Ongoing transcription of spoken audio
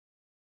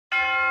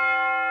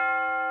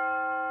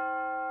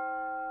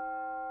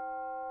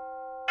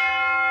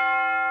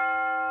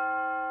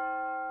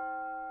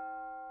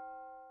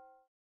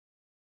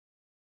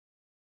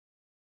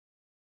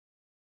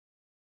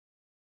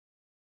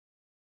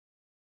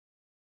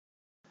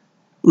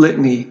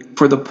Litany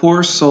for the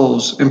poor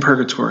souls in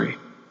purgatory.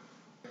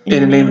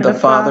 In the name of the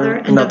Father,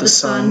 and of the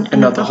Son,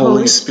 and of the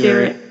Holy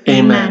Spirit.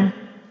 Amen.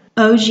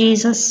 O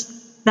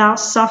Jesus, thou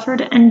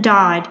suffered and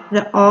died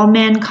that all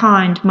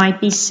mankind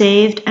might be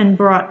saved and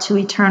brought to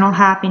eternal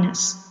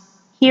happiness.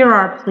 Hear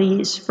our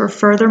pleas for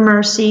further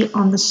mercy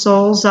on the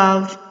souls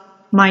of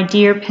my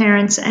dear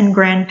parents and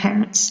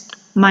grandparents.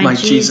 My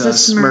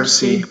Jesus,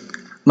 mercy.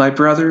 My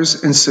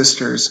brothers and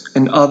sisters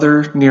and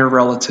other near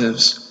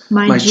relatives.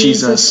 My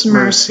Jesus,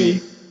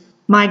 mercy.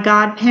 My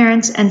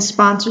godparents and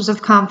sponsors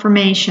of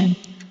confirmation.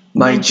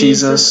 My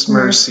Jesus,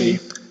 mercy.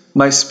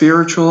 My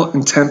spiritual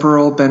and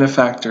temporal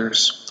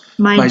benefactors.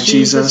 My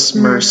Jesus,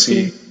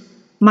 mercy.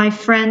 My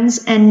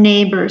friends and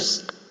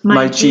neighbors.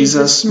 My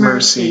Jesus,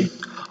 mercy.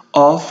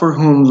 All for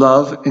whom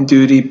love and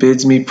duty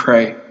bids me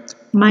pray.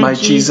 My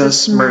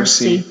Jesus,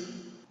 mercy.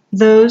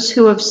 Those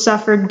who have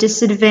suffered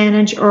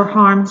disadvantage or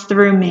harm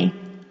through me.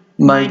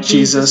 My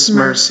Jesus,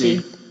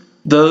 mercy.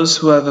 Those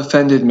who have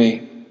offended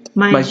me.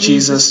 My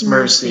Jesus,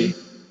 mercy.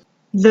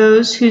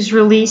 Those whose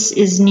release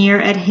is near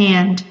at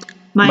hand.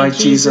 My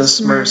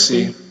Jesus,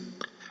 mercy.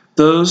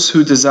 Those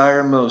who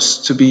desire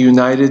most to be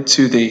united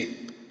to Thee.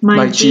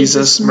 My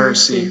Jesus,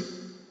 mercy.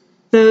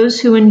 Those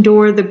who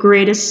endure the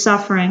greatest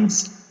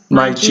sufferings.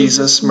 My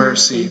Jesus,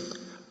 mercy.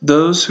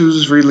 Those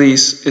whose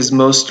release is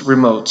most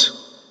remote.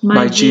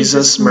 My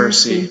Jesus,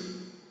 mercy.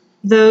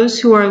 Those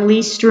who are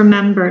least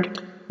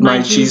remembered.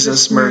 My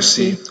Jesus,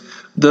 mercy.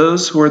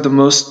 Those who are the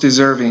most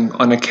deserving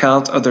on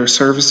account of their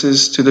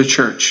services to the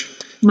Church.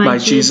 My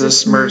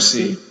Jesus,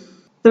 mercy.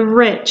 The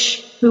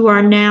rich, who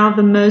are now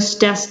the most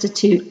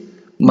destitute.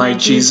 My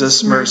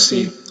Jesus,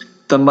 mercy.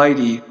 The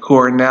mighty, who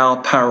are now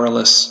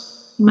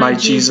powerless. My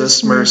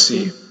Jesus,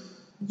 mercy.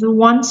 The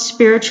once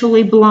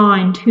spiritually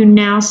blind, who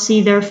now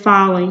see their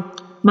folly.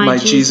 My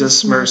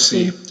Jesus,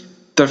 mercy.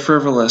 The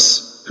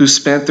frivolous, who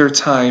spent their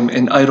time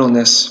in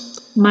idleness.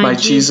 My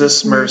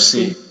Jesus,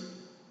 mercy.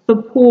 The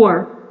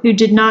poor, who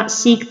did not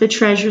seek the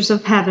treasures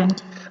of heaven.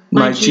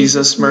 My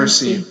Jesus,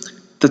 mercy.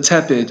 The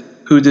tepid,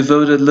 who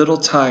devoted little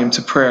time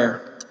to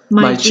prayer.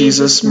 My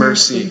Jesus,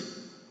 mercy.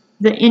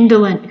 The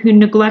indolent, who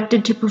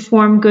neglected to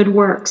perform good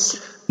works.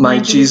 My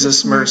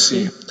Jesus,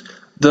 mercy.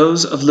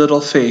 Those of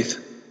little faith,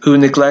 who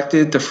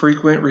neglected the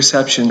frequent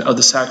reception of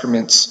the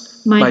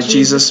sacraments. My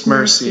Jesus,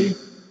 mercy.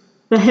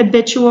 The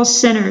habitual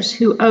sinners,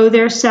 who owe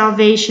their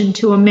salvation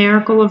to a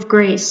miracle of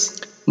grace.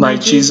 My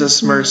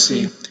Jesus,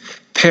 mercy.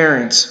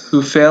 Parents,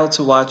 who fail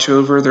to watch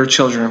over their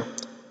children.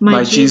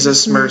 My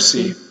Jesus,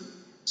 mercy.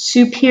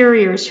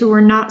 Superiors, who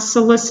are not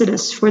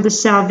solicitous for the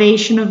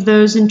salvation of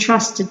those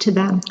entrusted to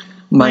them.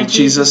 My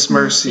Jesus,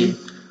 mercy.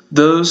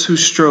 Those who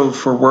strove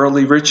for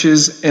worldly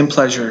riches and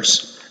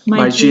pleasures.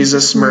 My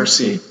Jesus,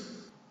 mercy.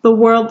 The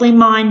worldly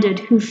minded,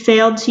 who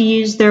failed to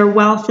use their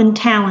wealth and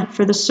talent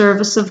for the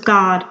service of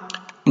God.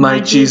 My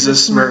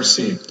Jesus,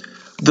 mercy.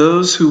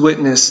 Those who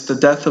witnessed the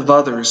death of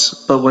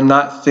others but would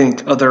not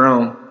think of their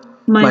own.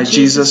 My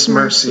Jesus,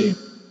 mercy.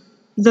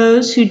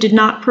 Those who did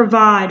not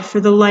provide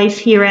for the life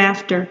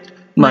hereafter.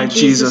 My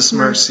Jesus,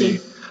 mercy.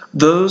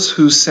 Those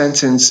whose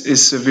sentence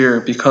is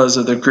severe because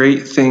of the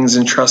great things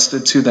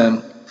entrusted to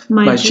them.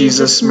 My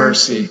Jesus,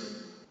 mercy.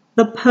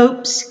 The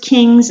popes,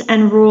 kings,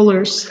 and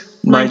rulers.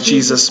 My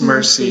Jesus,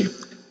 mercy.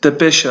 The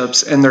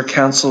bishops and their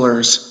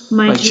counselors.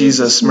 My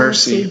Jesus,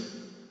 mercy.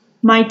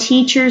 My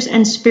teachers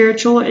and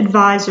spiritual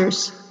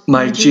advisors.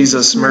 My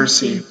Jesus,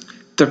 mercy.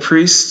 The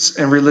priests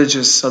and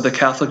religious of the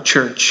Catholic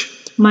Church.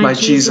 My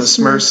Jesus,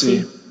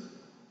 mercy.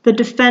 The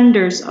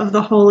defenders of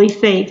the holy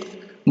faith.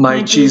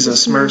 My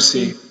Jesus,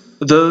 mercy.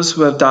 Those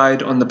who have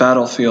died on the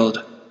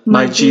battlefield.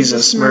 My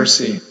Jesus,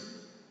 mercy.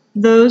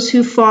 Those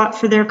who fought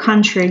for their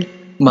country.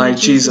 My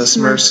Jesus,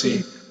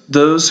 mercy.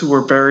 Those who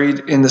were buried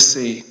in the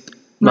sea.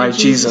 My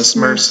Jesus,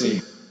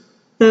 mercy.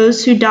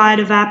 Those who died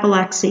of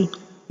apoplexy.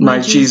 My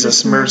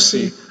Jesus,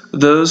 mercy.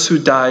 Those who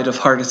died of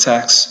heart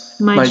attacks.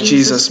 My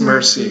Jesus,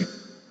 mercy.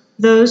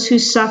 Those who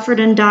suffered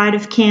and died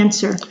of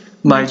cancer.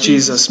 My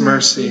Jesus,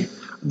 mercy.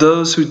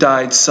 Those who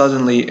died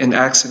suddenly in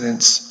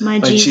accidents. My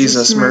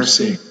Jesus,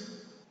 mercy.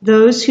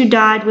 Those who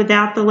died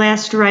without the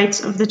last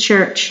rites of the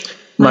Church.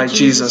 My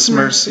Jesus,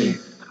 mercy.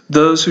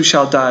 Those who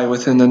shall die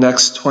within the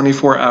next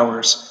 24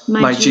 hours.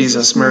 My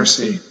Jesus,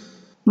 mercy.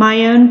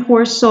 My own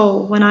poor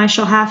soul, when I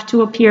shall have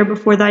to appear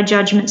before thy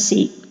judgment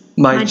seat.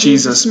 My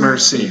Jesus,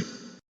 mercy.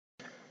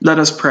 Let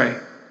us pray.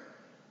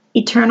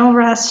 Eternal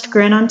rest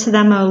grant unto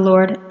them, O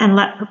Lord, and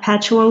let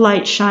perpetual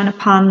light shine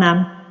upon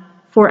them,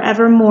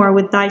 forevermore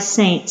with thy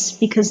saints,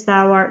 because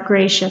thou art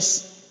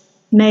gracious.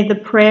 May the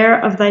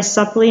prayer of thy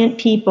suppliant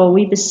people,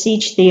 we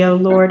beseech thee, O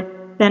Lord,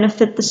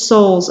 benefit the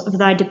souls of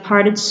thy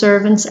departed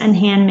servants and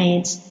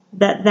handmaids,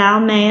 that thou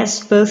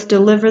mayest both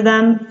deliver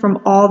them from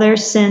all their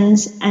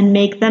sins and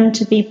make them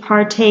to be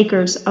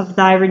partakers of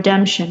thy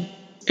redemption.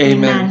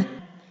 Amen.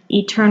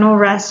 Eternal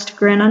rest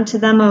grant unto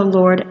them, O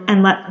Lord,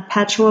 and let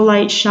perpetual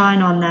light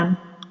shine on them.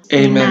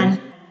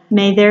 Amen.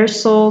 May their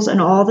souls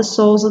and all the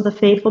souls of the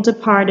faithful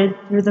departed,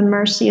 through the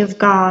mercy of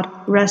God,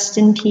 rest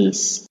in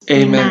peace.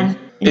 Amen.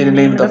 In the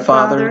name of the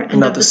Father,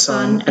 and of the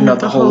Son, and of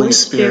the Holy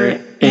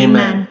Spirit.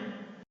 Amen.